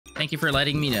Thank you for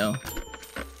letting me know.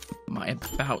 My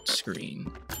about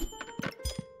screen.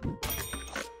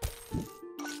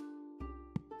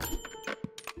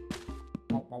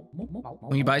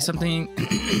 When you buy something,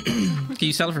 can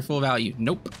you sell it for full value?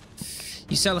 Nope.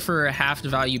 You sell it for half the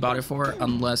value you bought it for,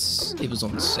 unless it was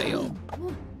on sale.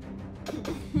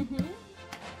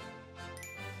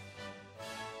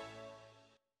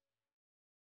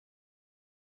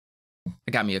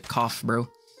 I got me a cough, bro.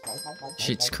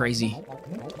 Shit's crazy.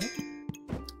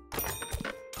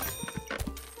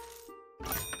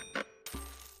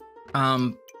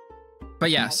 But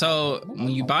yeah, so when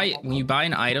you buy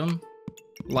an item,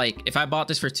 like if I bought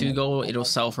this for 2 gold, it'll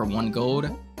sell for 1 gold.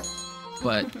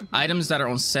 But items that are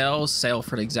on sale sell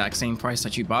for the exact same price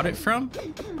that you bought it from.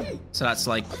 So that's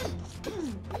like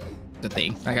the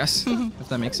thing, I guess, if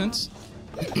that makes sense.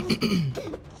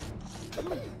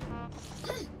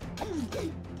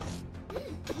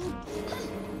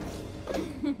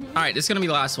 All right, this is gonna be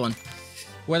the last one.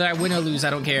 Whether I win or lose, I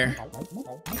don't care.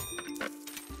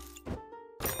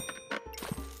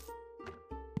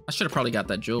 I should have probably got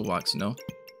that jewel box, no?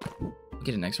 I'll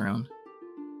get it next round.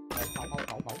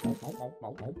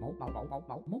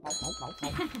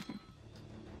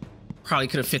 Probably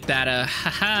could have fit that,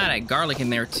 that garlic in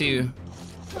there too.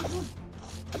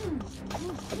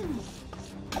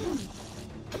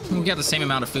 We got the same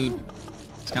amount of food.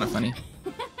 It's kind of funny.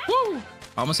 Woo!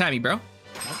 Almost had me, bro.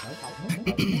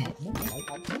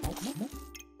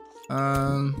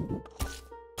 At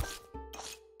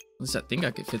least I think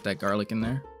I could fit that garlic in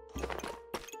there.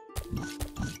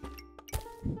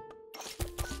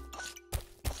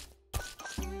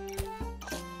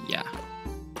 Yeah.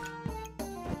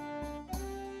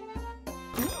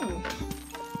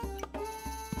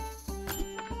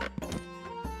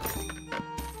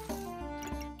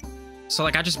 So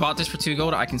like I just bought this for 2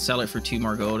 gold. I can sell it for 2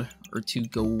 more gold, or 2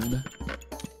 gold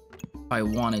if I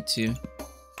wanted to.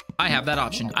 I have that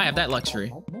option. I have that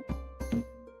luxury.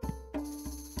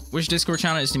 Which Discord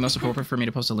channel is the most appropriate for me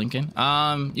to post a link in?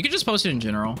 You can just post it in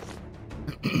general.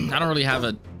 I don't really have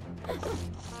a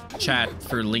chat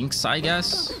for links, I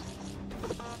guess.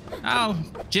 Oh,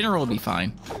 general would be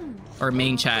fine. Or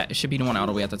main chat. It should be the one all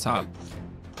the way at the top.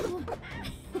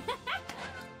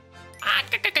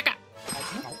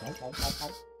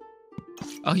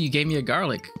 Oh, you gave me a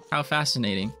garlic. How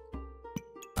fascinating.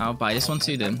 I'll buy this one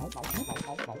too then.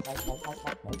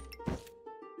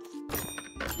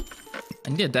 I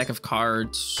need a deck of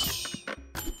cards.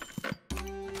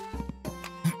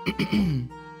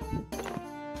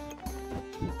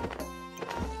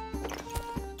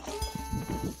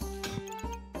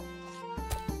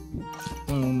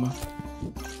 Boom.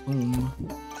 Boom.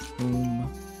 Boom.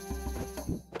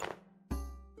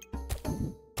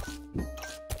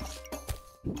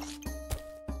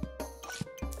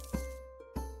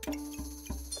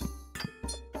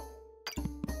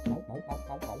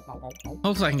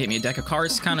 Hopefully I can get me a deck of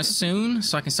cards kind of soon,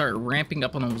 so I can start ramping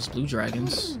up on those blue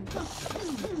dragons.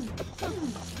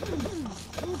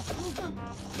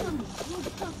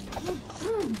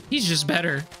 He's just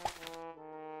better.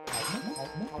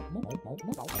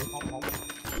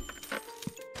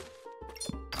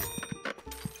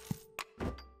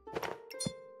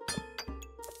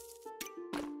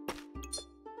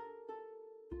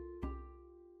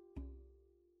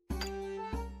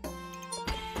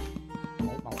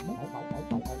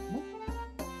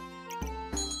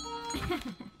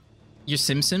 You're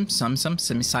Simsim?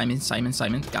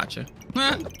 Simon. Gotcha.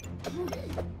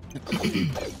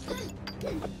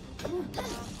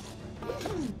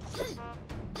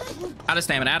 Out of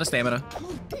stamina.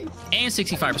 And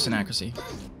 65% accuracy.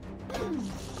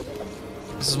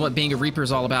 This is what being a Reaper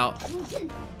is all about.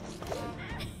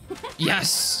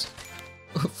 Yes!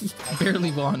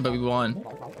 Barely won, but we won.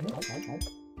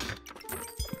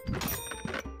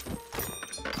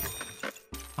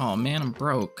 Oh man, I'm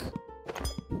broke.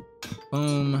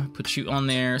 Boom, put you on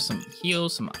there, some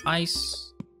heals, some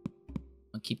ice.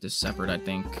 I'll keep this separate, I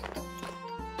think.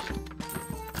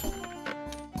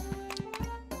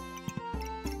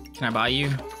 Can I buy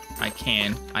you? I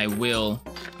can, I will,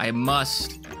 I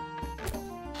must.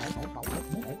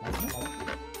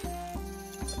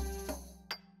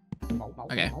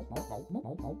 Okay.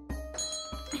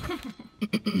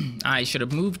 I should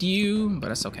have moved you, but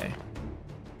that's okay.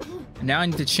 Now I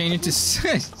need to change it to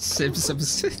Sim.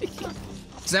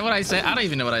 Is that what I said? I don't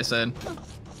even know what I said.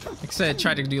 Like I said,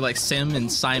 try to do like Sim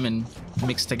and Simon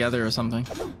mixed together or something.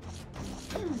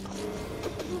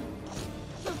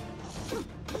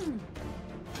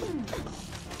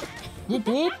 Whoop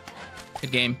whoop.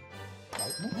 Good game.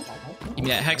 Give me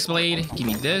that Hexblade. Give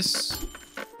me this.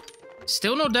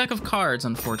 Still no deck of cards,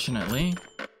 unfortunately.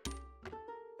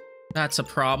 That's a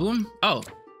problem. Oh.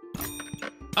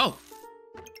 Oh.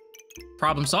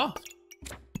 Problem solved.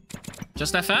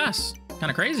 Just that fast. Kind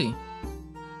of crazy.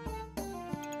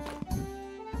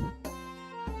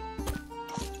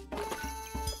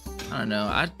 I don't know.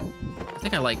 I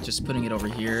think I like just putting it over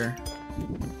here.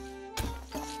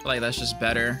 I feel like that's just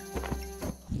better.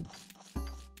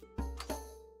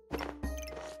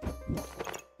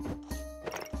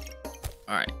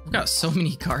 All right, we've got so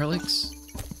many garlics.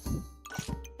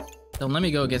 So let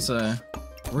me go get a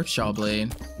Ripsaw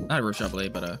blade. Not a Ripsaw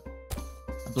blade, but a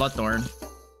Bloodthorn.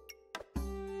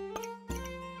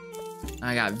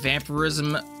 I got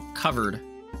vampirism covered.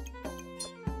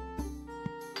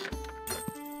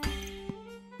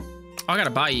 Oh, I gotta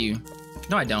buy you.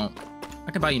 No, I don't.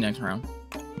 I can buy you next round.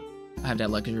 I have that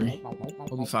luxury.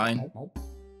 We'll be fine.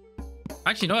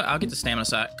 Actually, you know what? I'll get the stamina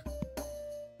sack.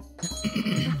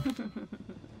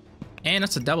 And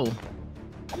that's a double.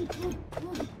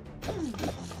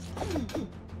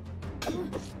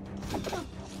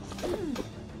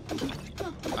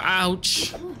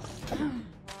 Ouch.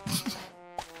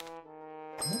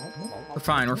 We're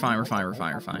fine, we're fine, we're fine, we're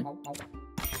fine, we're fine.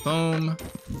 Boom.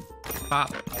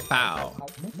 Pop. Pow.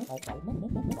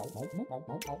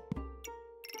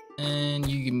 And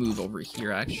you can move over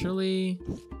here, actually.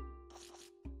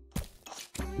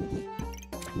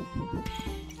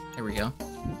 There we go.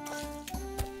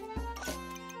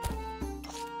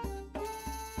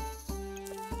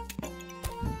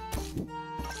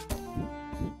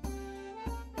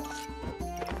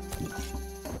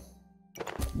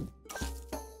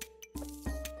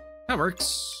 That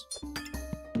works.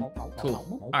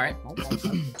 Cool. All right.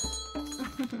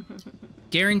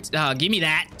 Guarantee. Give me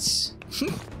that,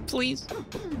 please.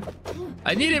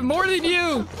 I need it more than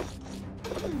you.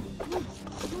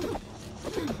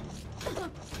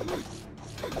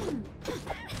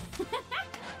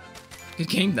 Good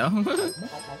game though.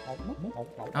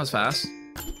 That was fast.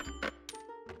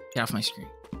 Get off my screen.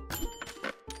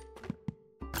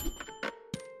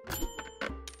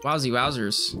 Wowzy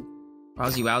wowzers.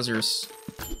 Wowzy wowzers.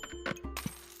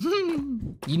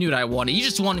 You knew what I wanted. You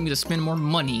just wanted me to spend more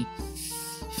money.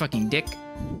 Fucking dick.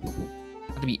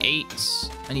 That'd be 8.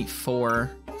 I need 4.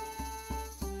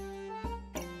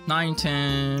 9,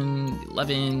 10,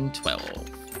 11, 12.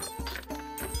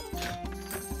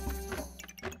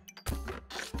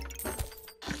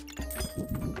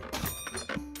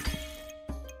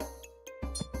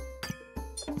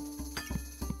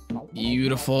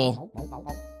 Beautiful.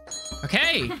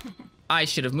 Okay. I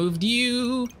should have moved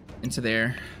you into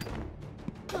there.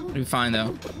 It'll be fine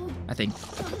though. I think.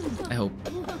 I hope.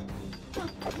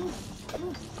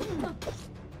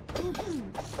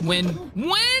 Win.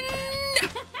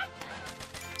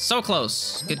 So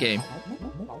close. Good game.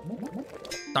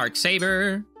 Dark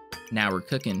Saber. Now we're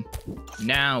cooking.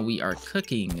 Now we are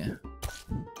cooking.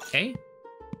 Okay.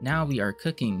 Now we are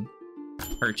cooking.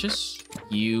 Purchase.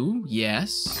 You.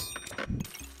 Yes.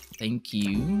 Thank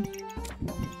you.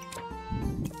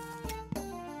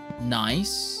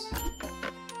 Nice.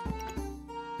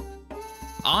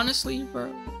 Honestly, bro,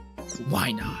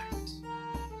 why not?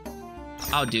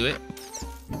 I'll do it.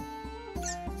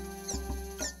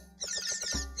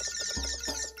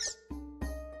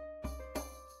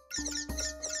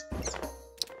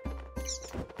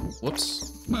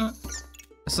 Whoops.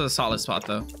 This is a solid spot,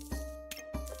 though.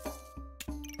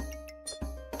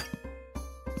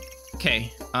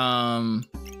 Okay.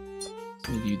 Let's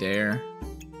move you there.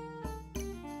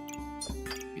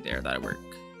 You there. That'll work.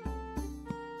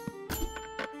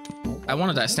 I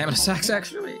wanted that stamina sacks,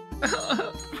 actually.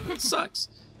 It sucks.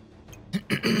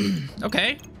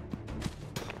 Okay.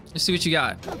 Let's see what you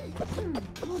got.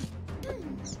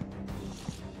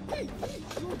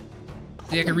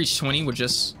 Think I can reach 20 with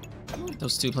just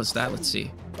those 2 plus that? Let's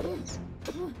see.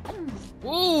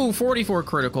 Ooh, 44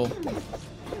 critical.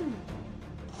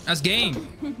 That's game.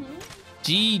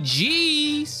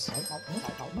 GG's.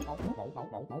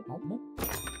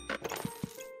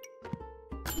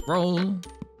 Roll.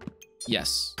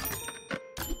 Yes.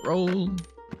 Roll.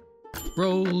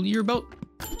 Roll your boat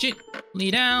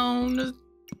gently down.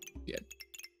 Good.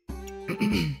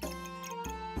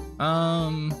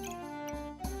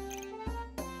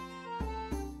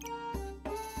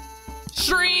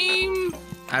 Stream.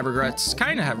 I have regrets.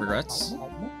 Kind of have regrets.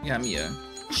 You got me a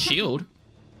shield.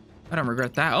 I don't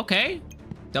regret that. Okay.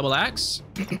 Double axe.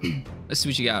 Let's see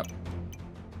what you got.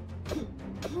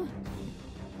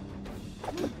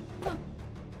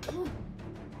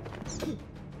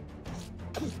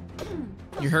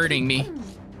 You're hurting me.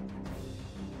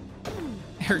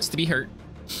 It hurts to be hurt.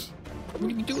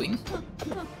 What are you doing?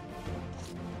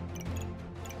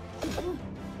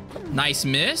 Nice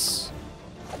miss.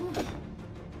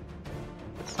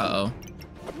 Uh-oh.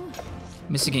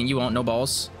 Miss again. You won't. No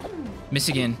balls. Miss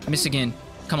again. Miss again.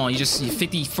 Come on. You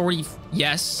 50, 40.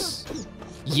 Yes.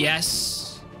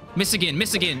 Yes. Miss again.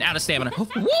 Miss again. Out of stamina.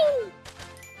 Woo!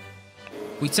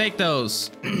 We take those.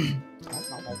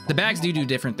 The bags do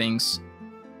different things.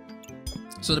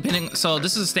 So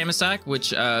this is a stamina stack,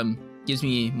 which gives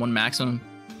me 1 maximum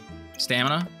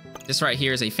stamina. This right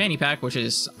here is a fanny pack, which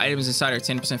is items inside are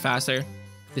 10% faster.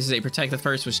 This is a protect the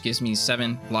first, which gives me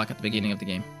 7 block at the beginning of the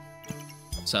game.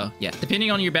 So yeah, depending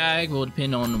on your bag will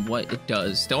depend on what it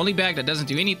does. The only bag that doesn't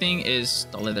do anything is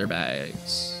the leather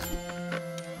bags.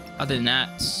 Other than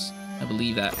that, I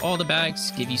believe that all the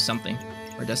bags give you something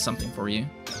or does something for you.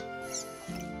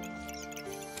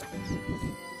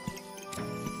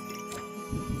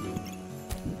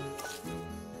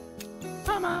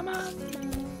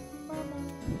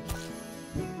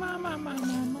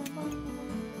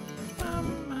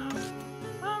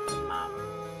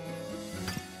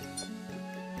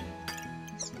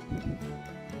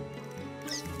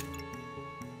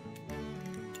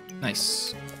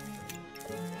 Nice.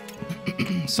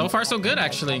 So far, so good,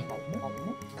 actually.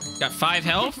 Got 5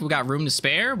 health. We got room to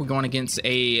spare. We're going against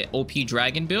a OP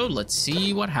dragon build. Let's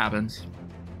see what happens.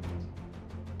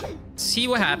 See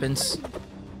what happens.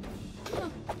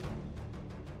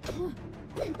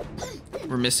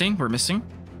 We're missing. We're missing.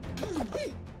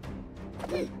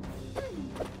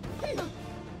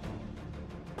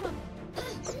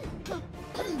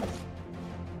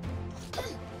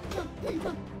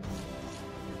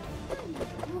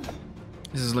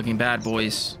 This is looking bad,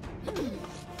 boys.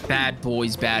 Bad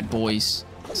boys, bad boys.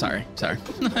 Sorry, sorry.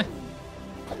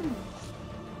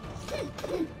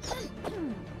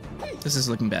 This is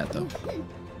looking bad, though.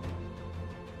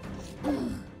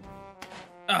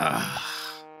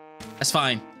 That's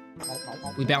fine.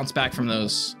 We bounce back from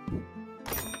those.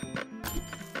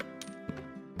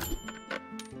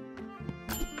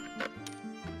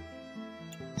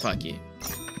 Fuck you.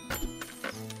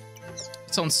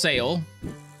 It's on sale.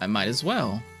 I might as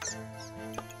well.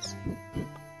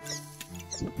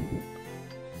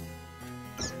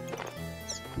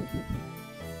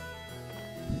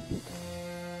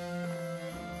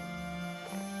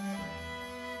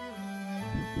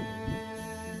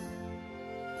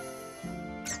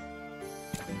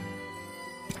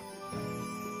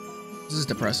 This is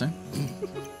depressing.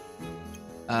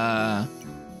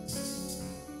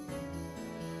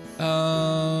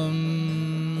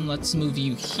 Let's move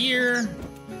you here.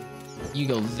 You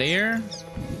go there.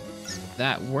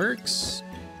 That works.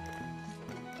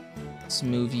 Let's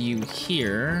move you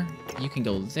here. You can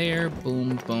go there.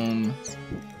 Boom, boom.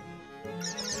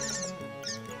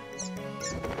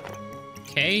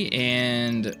 Okay,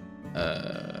 and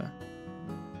I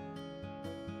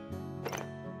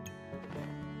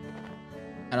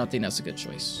don't think that's a good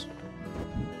choice.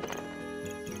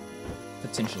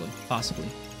 Potentially, possibly,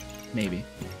 maybe.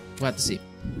 We'll have to see.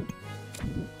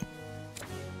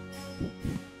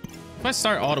 If I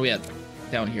start all the way up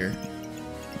down here,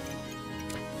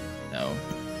 no,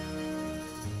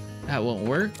 that won't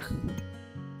work.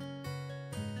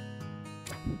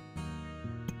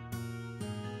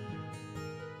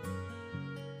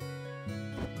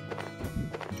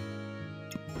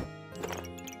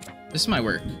 This might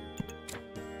work.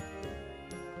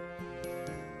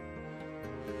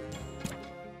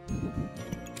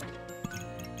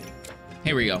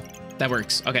 Here we go. That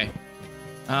works. Okay.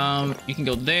 You can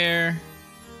go there.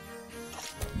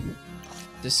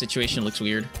 This situation looks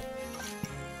weird.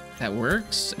 That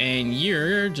works. And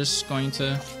you're just going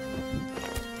to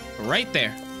go right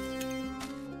there.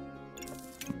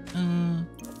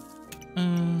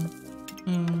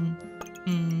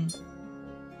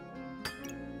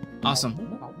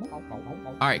 Awesome.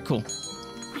 All right, cool.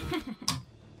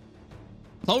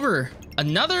 Clover,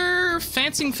 another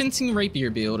fencing rapier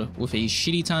build with a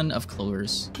shitty ton of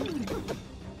clovers.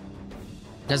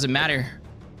 Doesn't matter.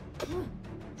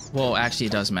 Well, actually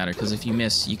it does matter, because if you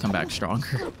miss, you come back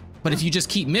stronger. But if you just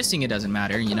keep missing, it doesn't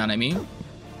matter, you know what I mean?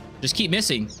 Just keep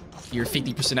missing. You're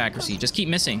 50% accuracy. Just keep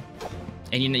missing.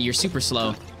 And you're super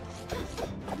slow.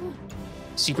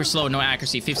 Super slow, no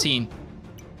accuracy. 15.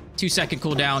 2-second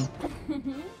cooldown.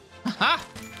 Haha!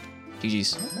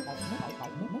 GG's.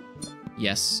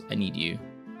 Yes, I need you.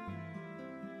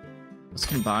 Let's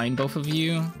combine both of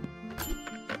you.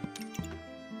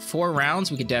 4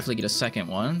 rounds, we could definitely get a second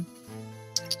one.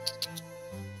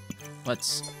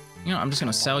 Let's, you know, I'm just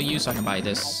gonna sell you so I can buy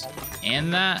this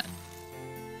and that.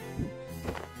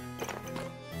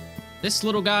 This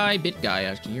little guy, big guy,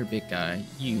 actually, you're a big guy.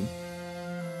 You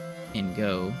can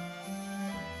go.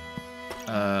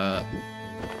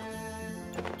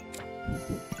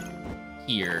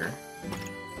 here.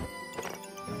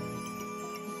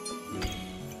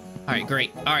 All right,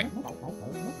 great. All right,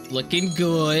 looking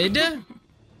good.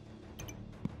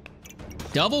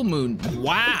 Double moon.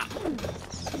 Wow.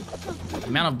 The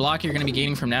amount of block you're gonna be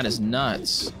gaining from that is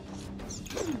nuts.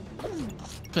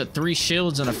 Put 3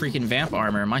 shields on a freaking vamp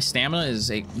armor. My stamina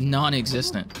is a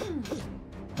non-existent.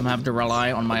 I'm gonna have to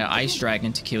rely on my ice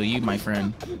dragon to kill you, my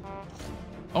friend.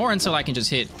 Or until I can just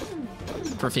hit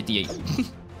for 58.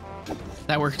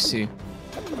 That works too.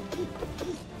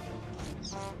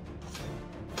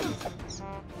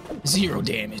 0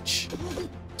 damage.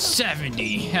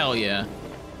 70. Hell yeah.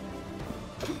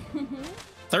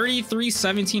 33,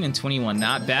 17, and 21.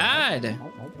 Not bad.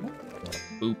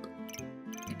 Boop.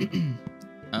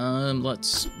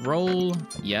 Let's roll.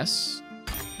 Yes.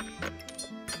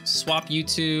 Swap you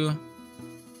two.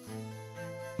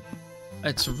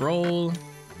 Let's roll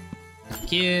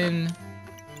again.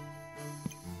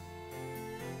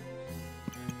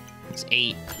 It's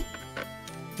 8.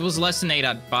 If it was less than 8,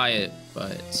 I'd buy it,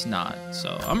 but it's not.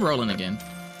 So I'm rolling again.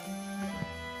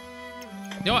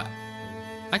 You know what?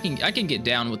 I can get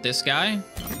down with this guy.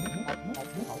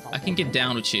 I can get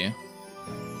down with you.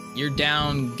 You're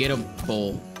down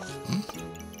gettable.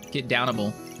 Get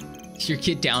downable. You're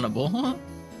get downable.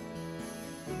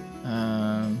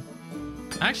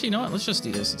 Actually, you know what? Let's just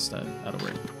do this instead. That'll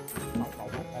work.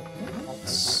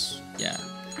 Yeah.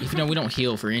 Even though we don't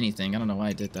heal for anything. I don't know why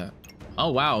I did that.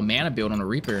 Oh, wow. Mana build on a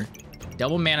Reaper.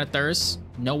 Double mana thirst.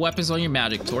 No weapons on your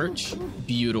magic torch.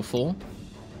 Beautiful.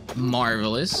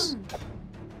 Marvelous.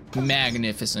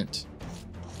 Magnificent.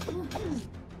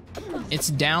 It's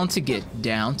down to get.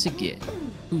 Down to get.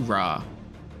 Hoorah.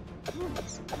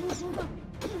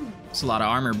 It's a lot of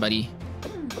armor, buddy.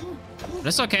 But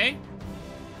it's okay.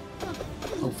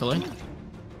 Hopefully.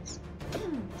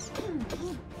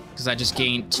 Because I just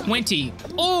gained 20.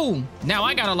 Oh! Now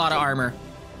I got a lot of armor.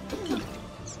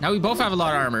 Now we both have a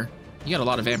lot of armor. You got a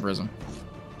lot of vampirism.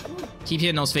 Keep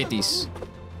hitting those 50s.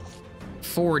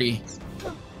 40.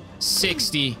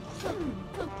 60.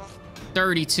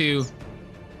 32.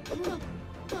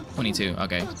 22.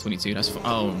 Okay, 22. That's fine.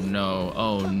 Oh no.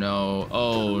 Oh no.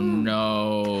 Oh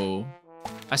no.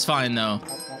 That's fine though.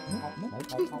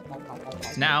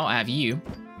 Now I have you.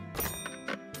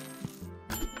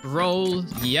 Roll.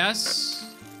 Yes.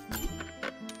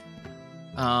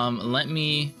 Let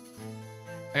me.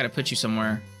 I gotta put you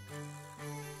somewhere.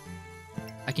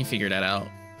 I can figure that out.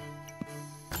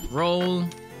 Roll.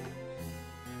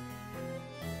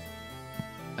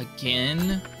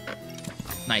 Again.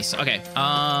 Nice. Okay.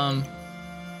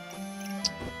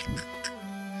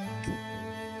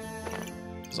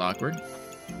 It's awkward.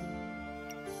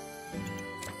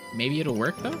 Maybe it'll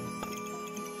work though.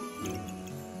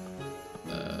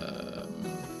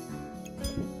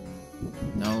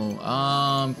 No.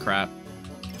 Crap.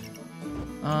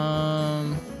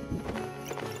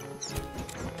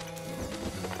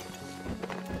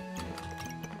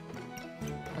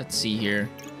 Let's see here.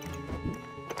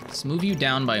 Let's move you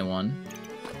down by 1.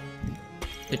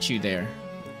 Put you there.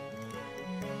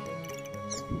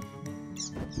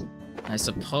 I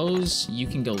suppose you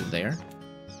can go there.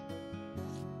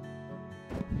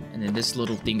 And then this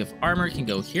little thing of armor can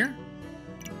go here.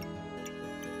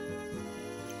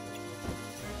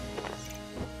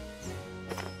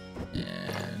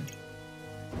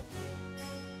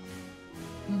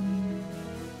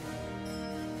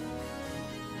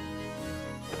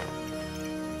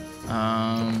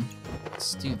 And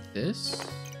let's do this.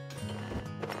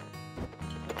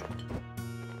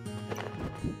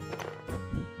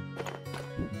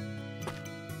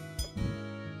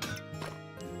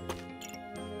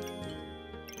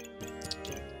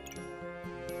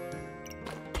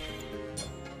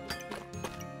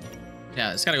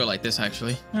 Yeah, it's gotta go like this,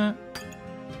 actually.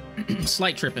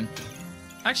 Slight tripping.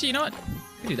 Actually, you know what?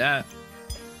 I can do that.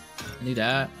 I can do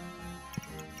that.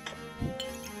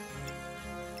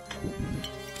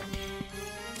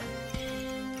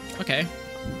 Okay.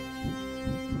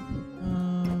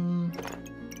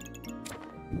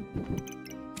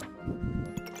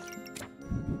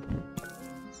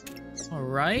 All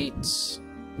right.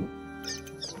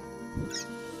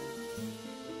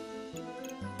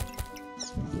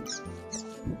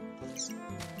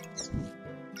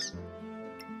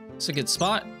 It's a good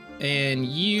spot, and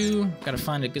you gotta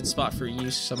find a good spot for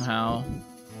you somehow.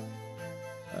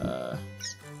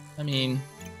 I mean,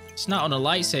 it's not on a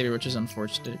lightsaber, which is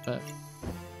unfortunate, but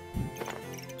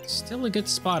still a good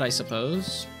spot, I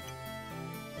suppose.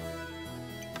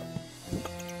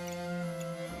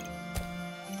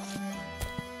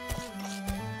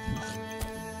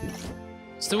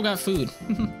 Still got food.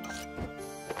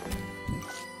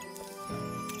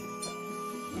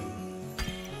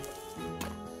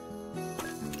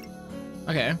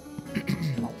 Okay.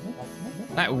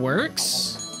 That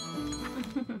works?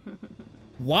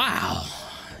 Wow.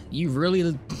 You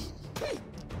really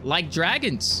like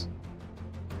dragons.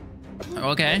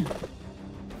 Okay.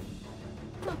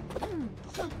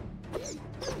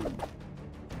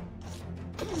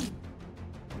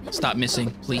 Stop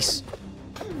missing, please.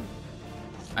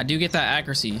 I do get that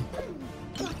accuracy.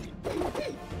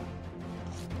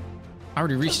 I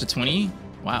already reached the 20?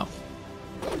 Wow.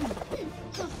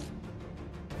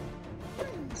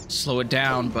 Slow it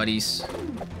down, buddies.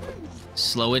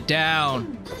 Slow it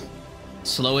down.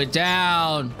 Slow it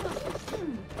down.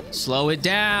 Slow it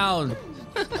down.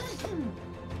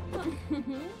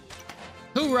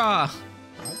 Hoorah!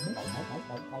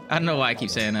 I don't know why I keep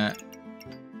saying that.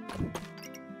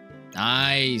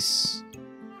 Nice.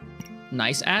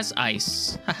 Nice as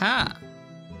ice. Haha.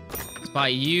 Let's buy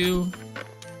you.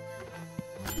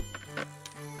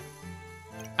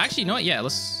 Actually, you know what? Yeah,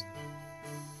 let's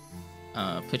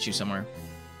put you somewhere.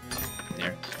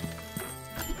 There.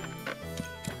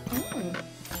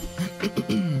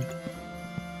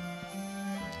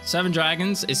 Seven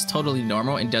dragons is totally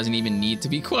normal and doesn't even need to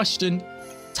be questioned.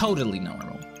 Totally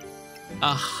normal.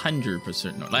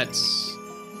 100% normal. That's...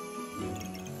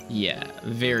 yeah,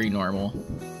 very normal.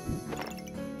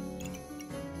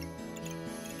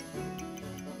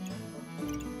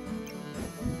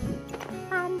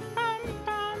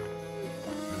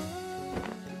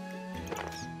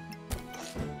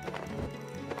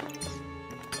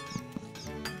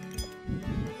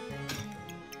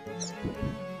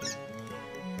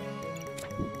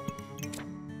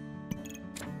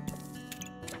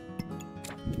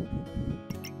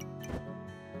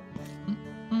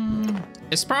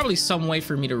 It's probably some way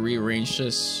for me to rearrange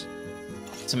this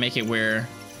to make it where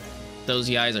those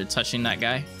guys are touching that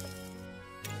guy.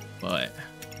 But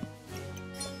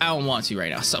I don't want to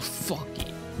right now, so fuck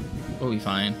it. We'll be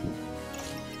fine.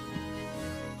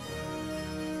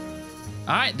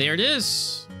 Alright, there it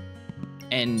is.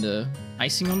 And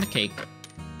icing on the cake.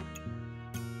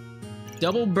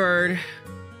 Double bird,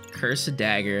 cursed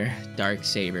dagger, dark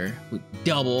saber with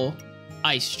double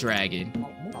ice dragon.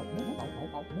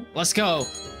 Let's go.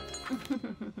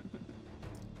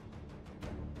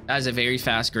 That is a very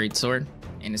fast great sword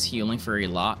and is healing for a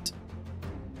lot.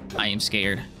 I am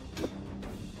scared.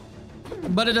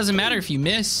 But it doesn't matter if you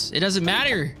miss. It doesn't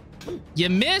matter. You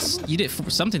missed. You did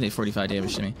something did 45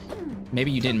 damage to me.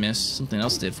 Maybe you didn't miss. Something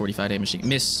else did 45 damage to me.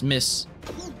 Miss.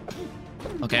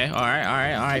 Okay, all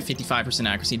right. 55%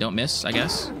 accuracy. Don't miss, I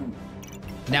guess.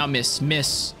 Now miss.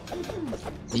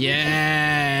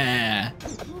 Yeah.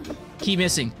 Keep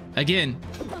missing. Again.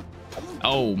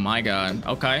 Oh my god.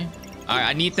 Okay. Alright,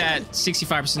 I need that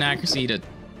 65% accuracy to...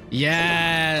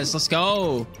 yes! Let's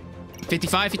go!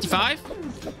 55?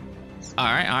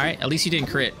 Alright. At least you didn't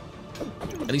crit.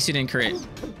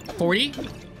 40?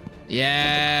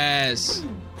 Yes!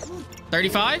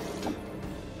 35?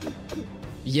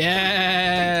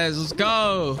 Yes! Let's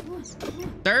go!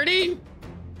 30?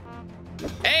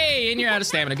 Hey! And you're out of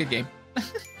stamina. Good game.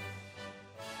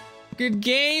 Good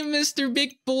game, Mr.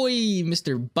 Big Boy.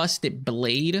 Mr. Busted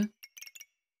Blade.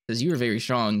 Because you were very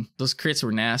strong. Those crits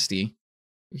were nasty.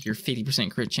 With your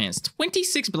 50% crit chance.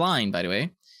 26 blind, by the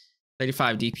way.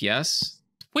 35 DPS.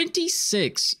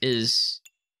 26 is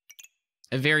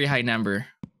a very high number.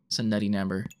 It's a nutty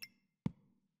number.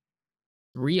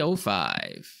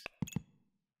 305.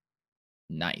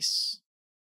 Nice.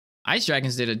 Ice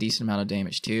Dragons did a decent amount of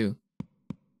damage, too.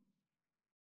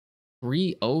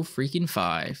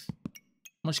 305.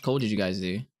 How much cold did you guys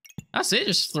do? That's it?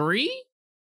 Just 3?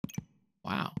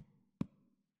 Wow.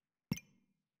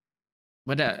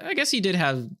 But I guess he did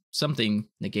have something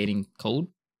negating cold,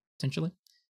 potentially.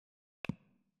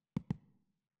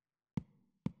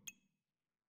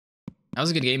 That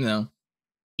was a good game, though.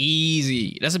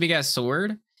 Easy. That's a big-ass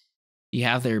sword you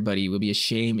have there, buddy. It would be a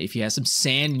shame if you had some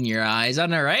sand in your eyes. I don't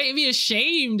know, right? It'd be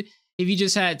ashamed if you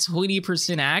just had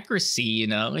 20% accuracy, you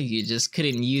know? You just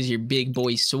couldn't use your big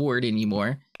boy sword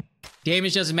anymore.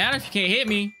 Damage doesn't matter if you can't hit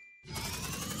me.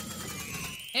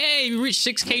 Hey, we reached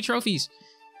 6K trophies.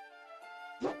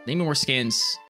 Need more skins.